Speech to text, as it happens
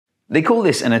They call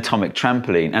this an atomic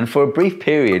trampoline, and for a brief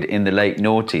period in the late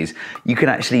noughties, you could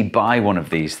actually buy one of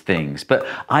these things. But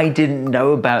I didn't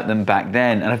know about them back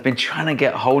then, and I've been trying to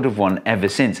get hold of one ever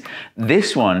since.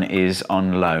 This one is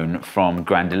on loan from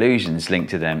Grand Illusions, linked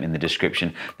to them in the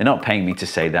description. They're not paying me to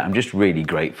say that, I'm just really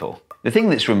grateful. The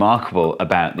thing that's remarkable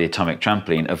about the atomic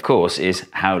trampoline, of course, is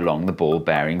how long the ball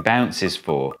bearing bounces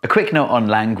for. A quick note on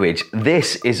language,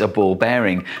 this is a ball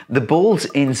bearing. The balls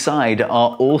inside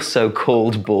are also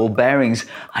called ball bearings.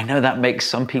 I know that makes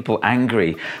some people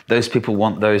angry. Those people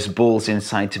want those balls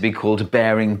inside to be called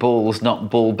bearing balls,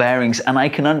 not ball bearings, and I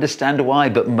can understand why,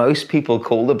 but most people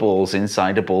call the balls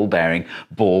inside a ball bearing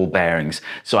ball bearings.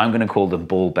 So I'm going to call them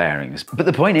ball bearings. But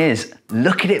the point is,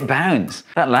 look at it bounce.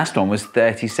 That last one was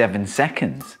 37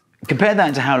 seconds. Compare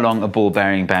that to how long a ball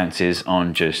bearing bounces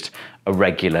on just a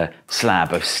regular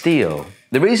slab of steel.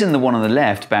 The reason the one on the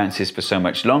left bounces for so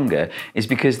much longer is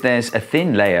because there's a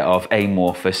thin layer of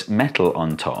amorphous metal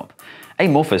on top.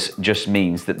 Amorphous just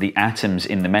means that the atoms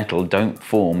in the metal don't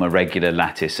form a regular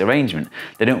lattice arrangement.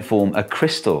 They don't form a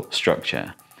crystal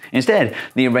structure. Instead,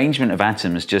 the arrangement of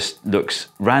atoms just looks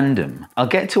random. I'll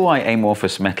get to why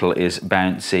amorphous metal is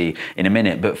bouncy in a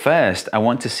minute, but first I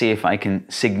want to see if I can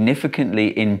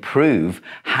significantly improve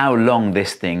how long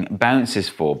this thing bounces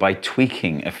for by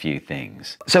tweaking a few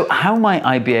things. So how might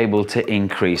I be able to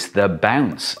increase the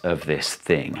bounce of this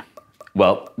thing?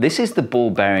 Well, this is the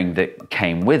ball bearing that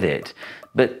came with it,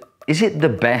 but is it the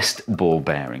best ball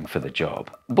bearing for the job?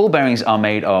 Ball bearings are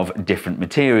made of different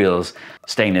materials: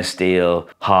 stainless steel,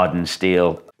 hardened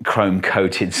steel,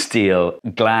 chrome-coated steel,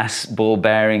 glass ball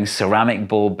bearings, ceramic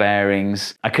ball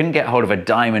bearings. I couldn't get hold of a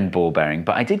diamond ball bearing,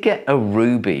 but I did get a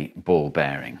ruby ball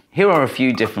bearing. Here are a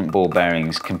few different ball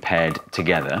bearings compared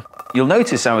together. You'll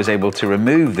notice I was able to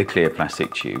remove the clear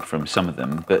plastic tube from some of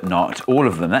them, but not all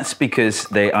of them. That's because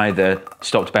they either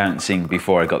stopped bouncing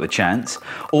before I got the chance,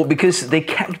 or because they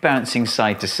kept bouncing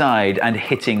side to side and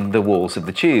hitting the walls of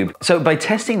the tube. So by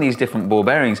testing these different ball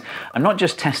bearings, I'm not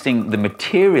just testing the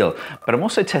material, but I'm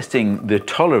also testing the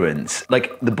tolerance.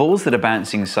 Like, the balls that are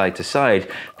bouncing side to side,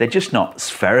 they're just not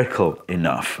spherical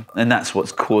enough, and that's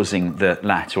what's causing the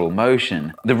lateral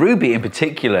motion. The ruby in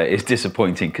particular is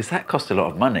disappointing because that cost a lot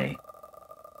of money.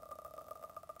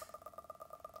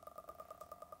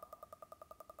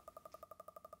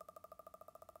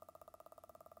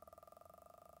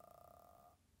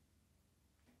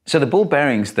 So the ball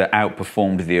bearings that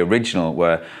outperformed the original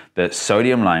were the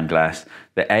sodium lime glass,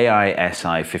 the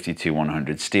AISI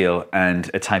 52100 steel,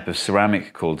 and a type of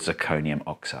ceramic called zirconium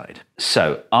oxide.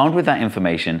 So, armed with that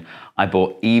information, I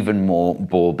bought even more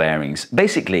ball bearings.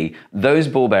 Basically, those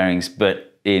ball bearings,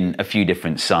 but in a few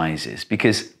different sizes,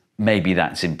 because maybe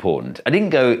that's important. I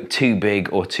didn't go too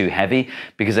big or too heavy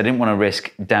because I didn't want to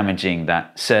risk damaging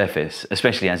that surface,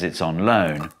 especially as it's on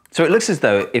loan. So it looks as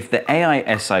though if the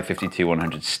AISI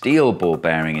 52100 steel ball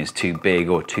bearing is too big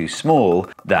or too small,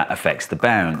 that affects the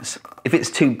bounce. If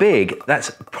it's too big,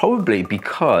 that's probably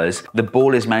because the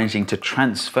ball is managing to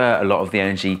transfer a lot of the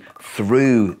energy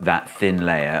through that thin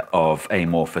layer of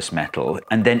amorphous metal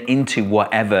and then into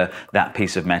whatever that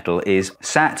piece of metal is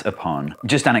sat upon.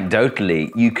 Just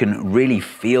anecdotally, you can really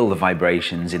feel the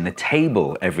vibrations in the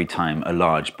table every time a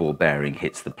large ball bearing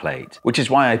hits the plate, which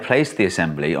is why I placed the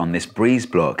assembly on this breeze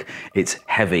block. It's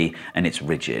heavy and it's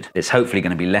rigid. There's hopefully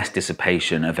going to be less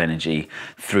dissipation of energy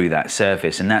through that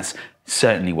surface, and that's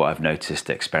certainly what I've noticed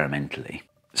experimentally.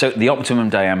 So the optimum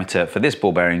diameter for this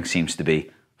ball bearing seems to be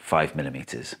 5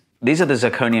 millimeters. These are the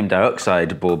zirconium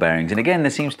dioxide ball bearings, and again, there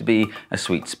seems to be a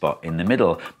sweet spot in the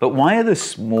middle. But why are the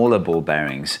smaller ball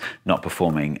bearings not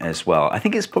performing as well? I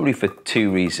think it's probably for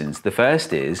two reasons. The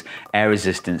first is air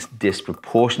resistance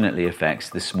disproportionately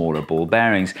affects the smaller ball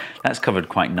bearings. That's covered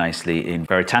quite nicely in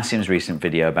Veritasium's recent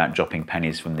video about dropping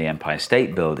pennies from the Empire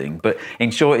State Building, but in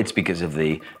short, it's because of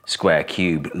the square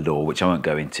cube law, which I won't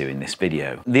go into in this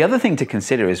video. The other thing to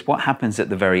consider is what happens at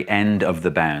the very end of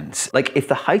the bounce. Like, if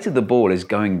the height of the ball is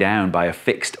going down by a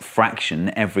fixed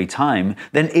fraction every time,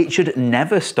 then it should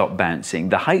never stop bouncing.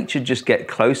 The height should just get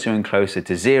closer and closer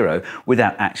to zero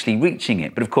without actually reaching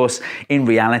it. But of course, in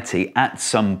reality, at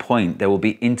some point, there will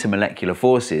be intermolecular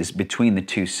forces between the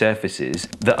two surfaces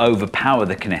that overpower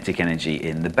the kinetic energy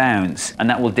in the bounce, and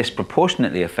that will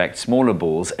disproportionately affect smaller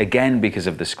balls, again because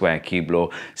of the square cube law,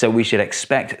 so we should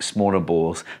expect smaller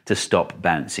balls to stop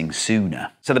bouncing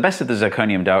sooner. So the best of the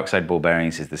zirconium dioxide ball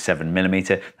bearings is the 7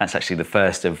 millimeter. That's actually the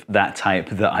first of that type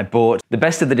that I bought. The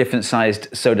best of the different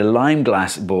sized soda lime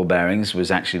glass ball bearings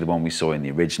was actually the one we saw in the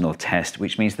original test,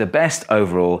 which means the best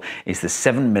overall is the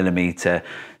 7 millimeter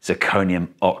zirconium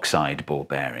oxide ball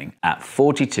bearing at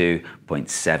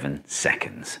 42.7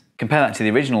 seconds. Compare that to the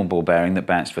original ball bearing that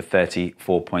bounced for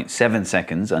 34.7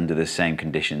 seconds under the same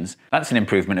conditions. That's an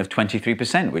improvement of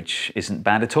 23%, which isn't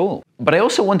bad at all. But I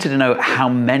also wanted to know how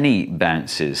many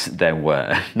bounces there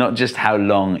were, not just how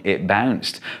long it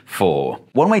bounced for.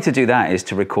 One way to do that is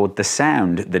to record the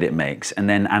sound that it makes and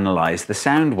then analyze the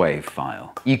sound wave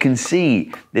file. You can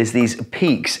see there's these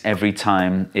peaks every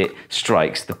time it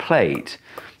strikes the plate.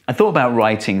 I thought about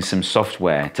writing some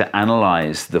software to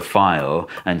analyze the file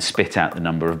and spit out the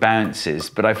number of bounces,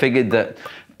 but I figured that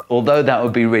although that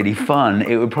would be really fun,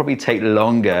 it would probably take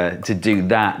longer to do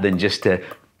that than just to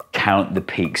count the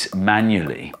peaks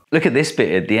manually. Look at this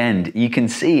bit at the end. You can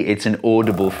see it's an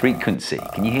audible frequency.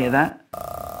 Can you hear that?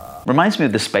 Reminds me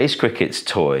of the Space Crickets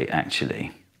toy,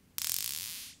 actually.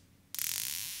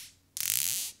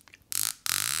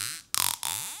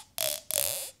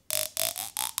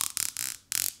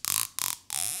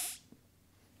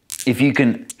 If you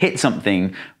can hit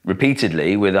something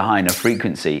repeatedly with a high enough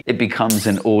frequency, it becomes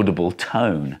an audible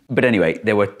tone. But anyway,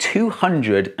 there were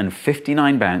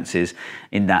 259 bounces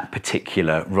in that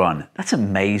particular run. That's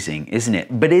amazing, isn't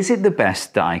it? But is it the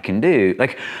best that I can do?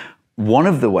 Like, one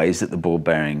of the ways that the ball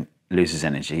bearing loses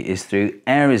energy is through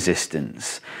air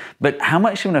resistance. But how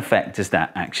much of an effect does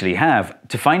that actually have?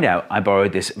 To find out, I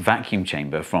borrowed this vacuum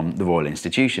chamber from the Royal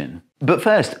Institution. But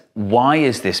first, why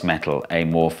is this metal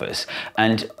amorphous?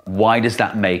 And why does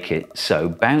that make it so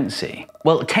bouncy?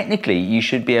 Well, technically, you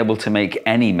should be able to make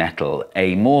any metal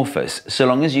amorphous, so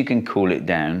long as you can cool it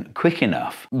down quick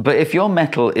enough. But if your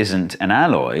metal isn't an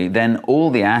alloy, then all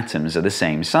the atoms are the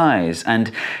same size,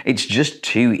 and it's just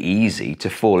too easy to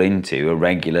fall into a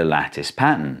regular lattice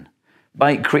pattern.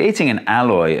 By creating an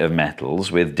alloy of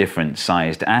metals with different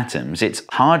sized atoms, it's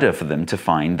harder for them to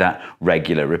find that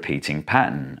regular repeating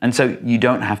pattern, and so you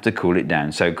don't have to cool it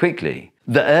down so quickly.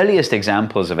 The earliest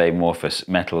examples of amorphous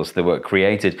metals that were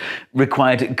created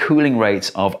required cooling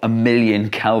rates of 1,000,000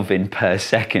 Kelvin per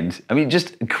second. I mean,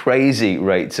 just crazy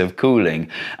rates of cooling.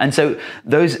 And so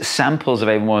those samples of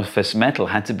amorphous metal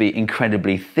had to be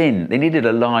incredibly thin. They needed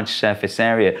a large surface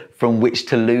area from which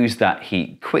to lose that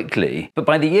heat quickly. But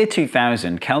by the year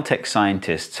 2000, Caltech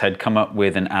scientists had come up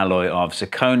with an alloy of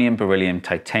zirconium, beryllium,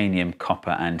 titanium,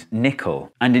 copper, and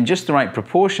nickel. And in just the right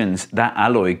proportions, that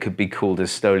alloy could be cooled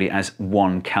as slowly as 1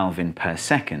 Kelvin per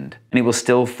second, and it will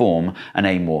still form an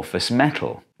amorphous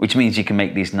metal, which means you can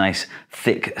make these nice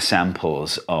thick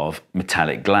samples of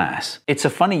metallic glass. It's a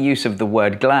funny use of the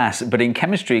word glass, but in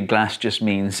chemistry, glass just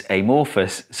means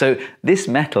amorphous, so this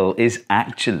metal is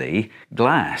actually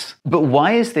glass. But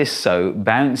why is this so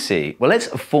bouncy? Well, let's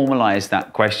formalize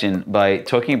that question by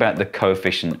talking about the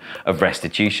coefficient of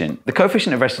restitution. The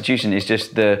coefficient of restitution is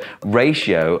just the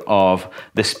ratio of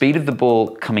the speed of the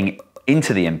ball coming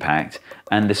into the impact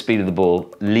and the speed of the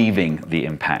ball leaving the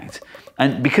impact.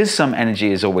 And because some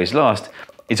energy is always lost,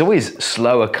 it's always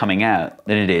slower coming out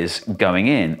than it is going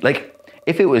in. Like,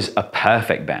 if it was a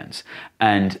perfect bounce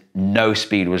and no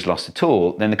speed was lost at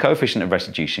all, then the coefficient of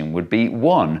restitution would be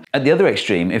 1. At the other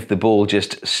extreme, if the ball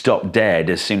just stopped dead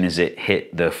as soon as it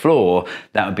hit the floor,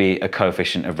 that would be a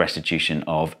coefficient of restitution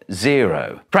of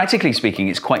 0. Practically speaking,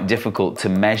 it's quite difficult to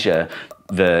measure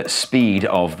the speed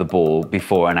of the ball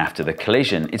before and after the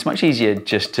collision. It's much easier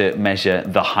just to measure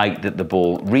the height that the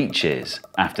ball reaches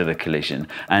after the collision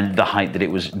and the height that it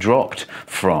was dropped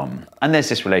from. And there's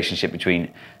this relationship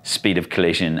between speed of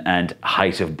collision and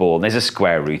height of ball. There's a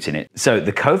square root in it. So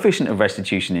the coefficient of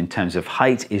restitution in terms of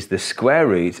height is the square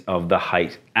root of the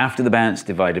height after the bounce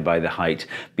divided by the height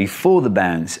before the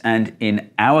bounce. And in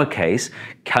our case,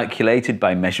 calculated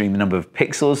by measuring the number of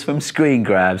pixels from screen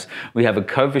grabs, we have a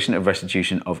coefficient of restitution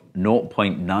of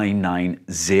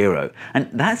 0.990. And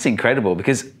that's incredible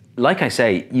because, like I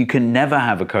say, you can never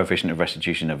have a coefficient of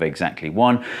restitution of exactly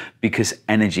 1 because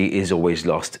energy is always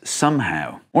lost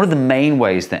somehow. One of the main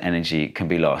ways that energy can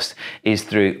be lost is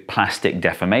through plastic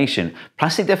deformation.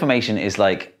 Plastic deformation is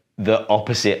like the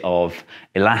opposite of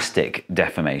elastic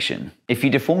deformation. If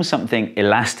you deform something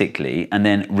elastically and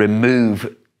then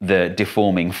remove the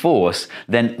deforming force,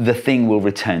 then the thing will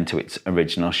return to its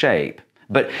original shape.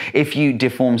 But if you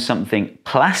deform something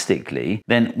plastically,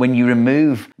 then when you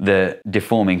remove the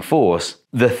deforming force,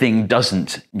 the thing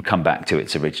doesn't come back to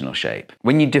its original shape.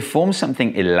 When you deform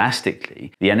something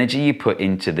elastically, the energy you put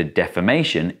into the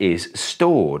deformation is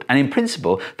stored. And in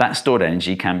principle, that stored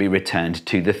energy can be returned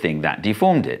to the thing that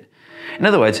deformed it. In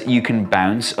other words, you can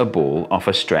bounce a ball off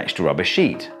a stretched rubber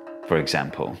sheet, for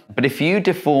example. But if you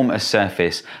deform a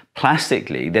surface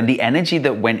plastically, then the energy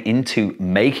that went into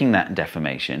making that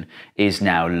deformation is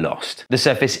now lost. The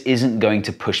surface isn't going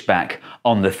to push back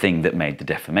on the thing that made the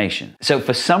deformation. So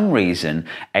for some reason,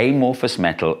 amorphous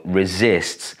metal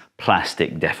resists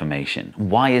plastic deformation.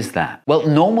 Why is that? Well,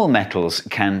 normal metals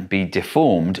can be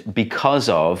deformed because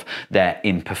of their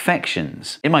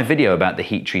imperfections. In my video about the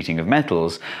heat treating of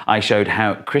metals, I showed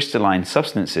how crystalline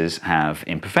substances have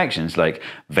imperfections like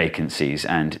vacancies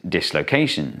and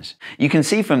dislocations. You can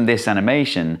see from this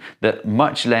animation that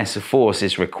much less force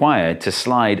is required to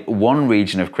slide one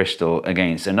region of crystal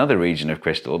against another region of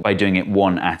crystal by doing it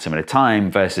one atom at a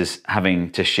time versus having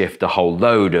to shift a whole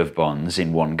load of bonds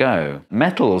in one go.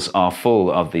 Metals are full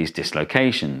of these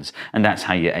dislocations, and that's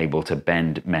how you're able to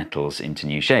bend metals into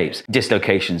new shapes.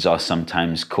 Dislocations are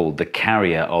sometimes called the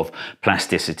carrier of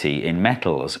plasticity in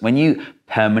metals. When you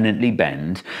permanently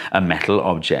bend a metal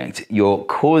object, you're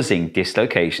causing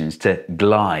dislocations to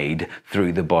glide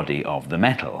through the body of the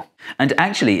metal. And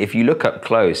actually, if you look up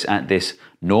close at this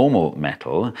normal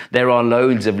metal, there are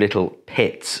loads of little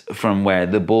pits from where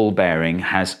the ball bearing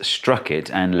has struck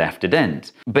it and left a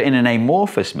dent. But in an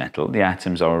amorphous metal, the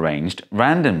atoms are arranged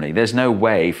randomly. There's no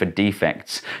way for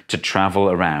defects to travel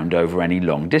around over any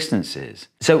long distances.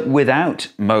 So without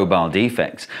mobile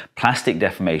defects, plastic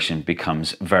deformation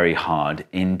becomes very hard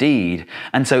indeed.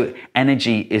 And so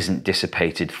energy isn't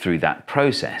dissipated through that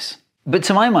process. But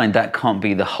to my mind, that can't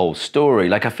be the whole story.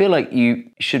 Like, I feel like you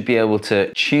should be able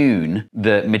to tune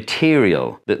the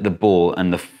material that the ball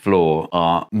and the floor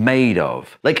are made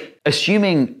of. Like,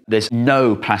 assuming there's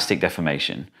no plastic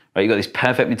deformation, right? You've got these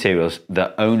perfect materials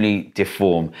that only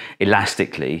deform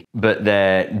elastically, but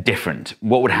they're different.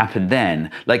 What would happen then?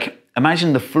 Like,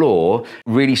 imagine the floor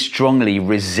really strongly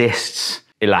resists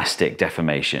elastic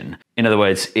deformation. In other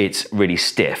words, it's really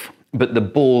stiff. But the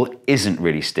ball isn't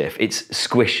really stiff, it's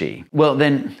squishy. Well,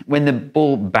 then when the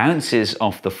ball bounces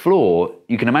off the floor,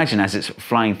 you can imagine as it's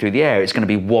flying through the air, it's going to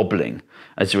be wobbling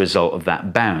as a result of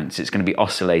that bounce. It's going to be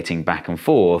oscillating back and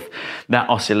forth. That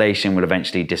oscillation will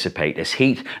eventually dissipate as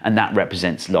heat, and that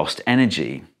represents lost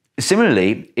energy.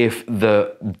 Similarly, if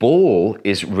the ball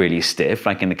is really stiff,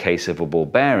 like in the case of a ball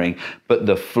bearing, but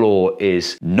the floor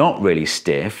is not really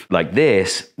stiff, like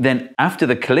this, then after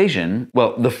the collision,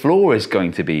 well, the floor is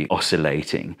going to be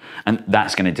oscillating, and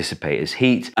that's going to dissipate as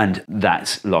heat, and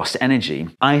that's lost energy.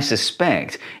 I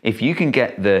suspect if you can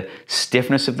get the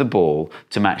stiffness of the ball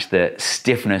to match the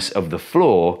stiffness of the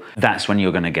floor, that's when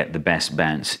you're going to get the best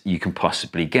bounce you can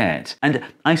possibly get. And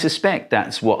I suspect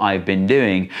that's what I've been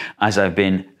doing as I've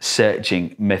been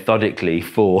searching methodically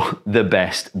for the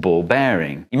best ball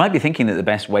bearing. You might be thinking that the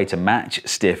best way to match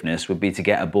stiffness would be to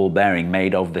get a ball bearing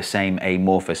made of the same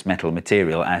amorphous metal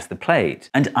material as the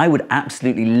plate. And I would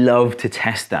absolutely love to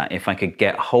test that if I could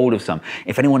get hold of some.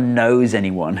 If anyone knows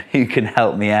anyone who can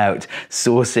help me out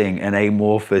sourcing an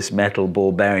amorphous metal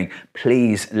ball bearing,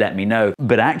 please let me know.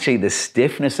 But actually, the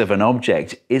stiffness of an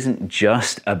object isn't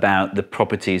just about the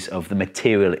properties of the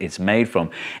material it's made from.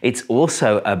 It's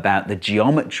also about the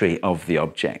geometry of the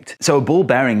object. So a ball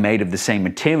bearing made of the same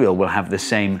material will have the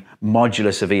same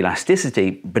modulus of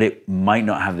elasticity, but it might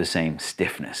not have the same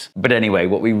stiffness. But anyway,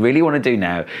 what we really want to do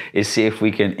now is see if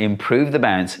we can improve the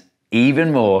bounce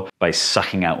even more by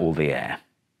sucking out all the air.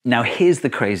 Now here's the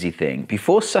crazy thing.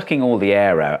 Before sucking all the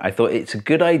air out, I thought it's a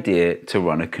good idea to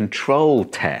run a control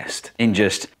test in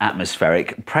just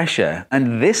atmospheric pressure.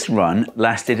 And this run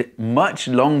lasted much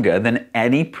longer than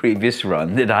any previous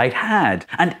run that I'd had.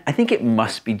 And I think it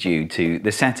must be due to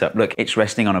the setup. Look, it's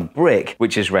resting on a brick,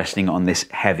 which is resting on this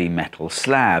heavy metal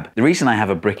slab. The reason I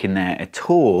have a brick in there at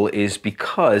all is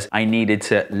because I needed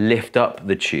to lift up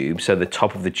the tube so the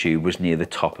top of the tube was near the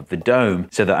top of the dome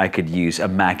so that I could use a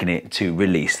magnet to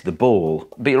release the ball.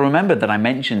 But you'll remember that I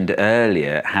mentioned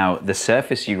earlier how the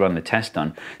surface you run the test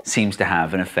on seems to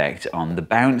have an effect on the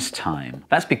bounce time.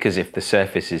 That's because if the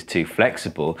surface is too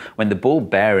flexible, when the ball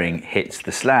bearing hits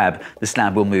the slab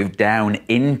will move down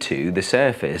into the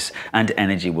surface and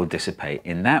energy will dissipate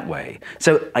in that way.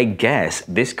 So I guess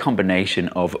this combination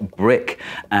of brick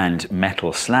and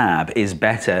metal slab is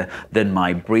better than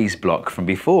my breeze block from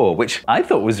before, which I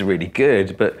thought was really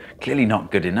good, but clearly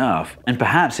not good enough. And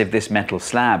perhaps if this metal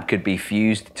slab could be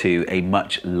fused to a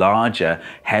much larger,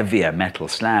 heavier metal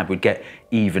slab, we'd get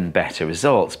even better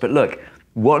results. But look,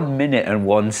 1 minute and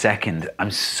 1 second, I'm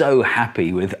so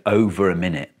happy with over a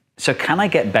minute. So can I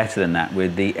get better than that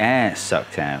with the air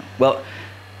sucked out? Well,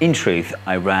 in truth,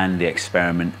 I ran the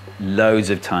experiment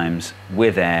loads of times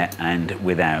with air and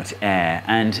without air,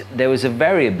 and there was a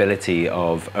variability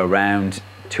of around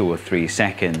 2 or 3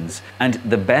 seconds. And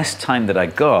the best time that I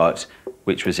got,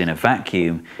 which was in a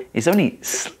vacuum, is only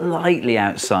slightly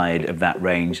outside of that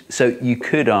range. So you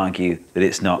could argue that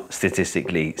it's not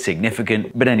statistically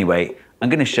significant. But anyway, I'm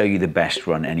going to show you the best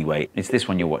run anyway. It's this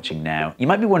one you're watching now. You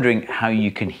might be wondering how you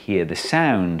can hear the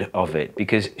sound of it,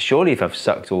 because surely if I've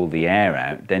sucked all the air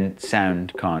out, then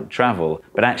sound can't travel.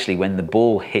 But actually, when the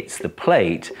ball hits the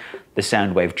plate, the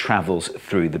sound wave travels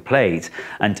through the plate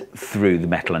and through the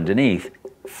metal underneath,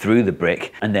 through the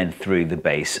brick, and then through the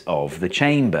base of the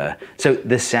chamber. So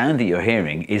the sound that you're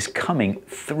hearing is coming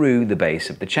through the base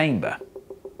of the chamber.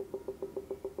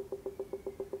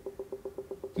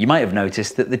 You might have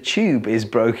noticed that the tube is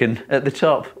broken at the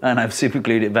top, and I've super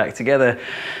glued it back together.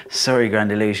 Sorry,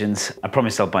 Grand Illusions. I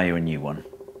promise I'll buy you a new one.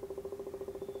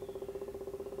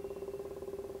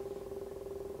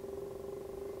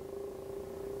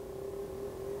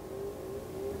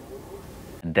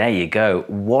 And there you go,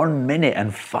 1 minute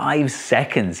and 5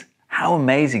 seconds. How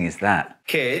amazing is that?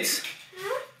 Kids,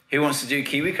 who wants to do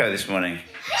KiwiCo this morning?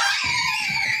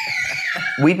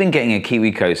 We've been getting a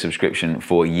KiwiCo subscription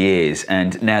for years,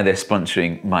 and now they're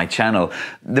sponsoring my channel.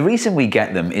 The reason we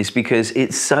get them is because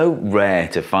it's so rare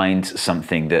to find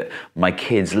something that my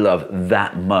kids love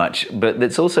that much, but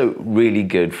that's also really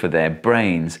good for their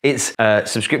brains. It's a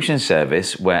subscription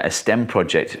service where a STEM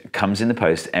project comes in the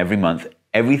post every month.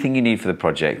 Everything you need for the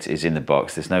project is in the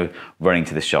box. There's no running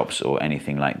to the shops or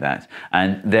anything like that.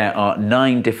 And there are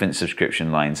 9 different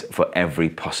subscription lines for every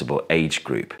possible age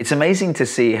group. It's amazing to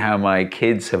see how my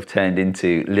kids have turned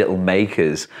into little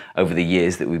makers over the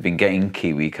years that we've been getting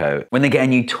KiwiCo. When they get a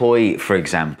new toy, for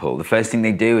example, the first thing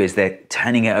they do is they're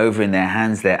turning it over in their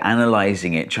hands, they're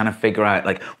analyzing it, trying to figure out,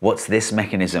 like, what's this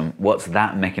mechanism, what's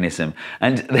that mechanism?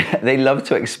 And they love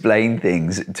to explain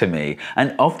things to me.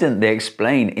 And often they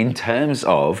explain in terms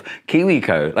of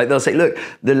KiwiCo. Like, they'll say, look,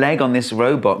 the leg on this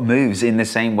robot moves in the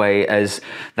same way as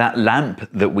that lamp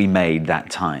that we made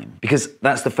that time. Because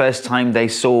that's the first time they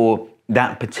saw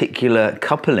that particular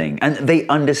coupling, and they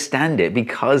understand it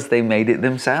because they made it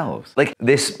themselves. Like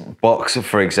this box,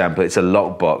 for example, it's a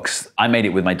lock box. I made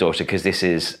it with my daughter because this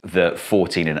is the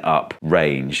 14 and up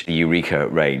range, the Eureka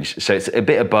range. So it's a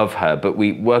bit above her, but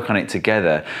we work on it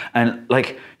together. And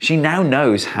like, she now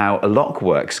knows how a lock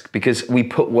works because we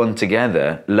put one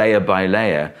together layer by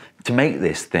layer to make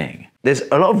this thing. There's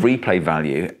a lot of replay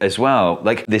value as well.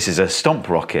 Like, this is a stomp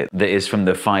rocket that is from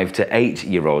the 5 to 8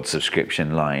 year old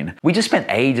subscription line. We just spent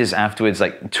ages afterwards,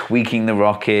 like tweaking the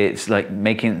rockets, like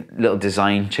making little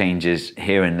design changes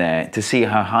here and there to see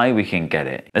how high we can get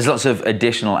it. There's lots of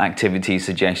additional activity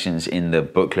suggestions in the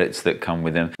booklets that come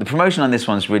with them. The promotion on this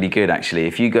one's really good, actually.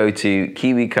 If you go to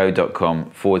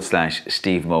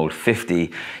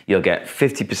kiwico.com/SteveMold50, you'll get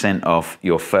 50% off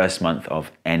your first month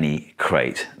of any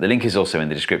crate. The link is also in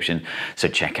the description. So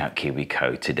check out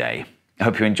KiwiCo today. I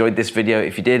hope you enjoyed this video.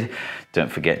 If you did,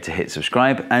 don't forget to hit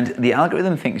subscribe, and the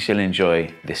algorithm thinks you'll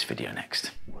enjoy this video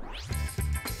next.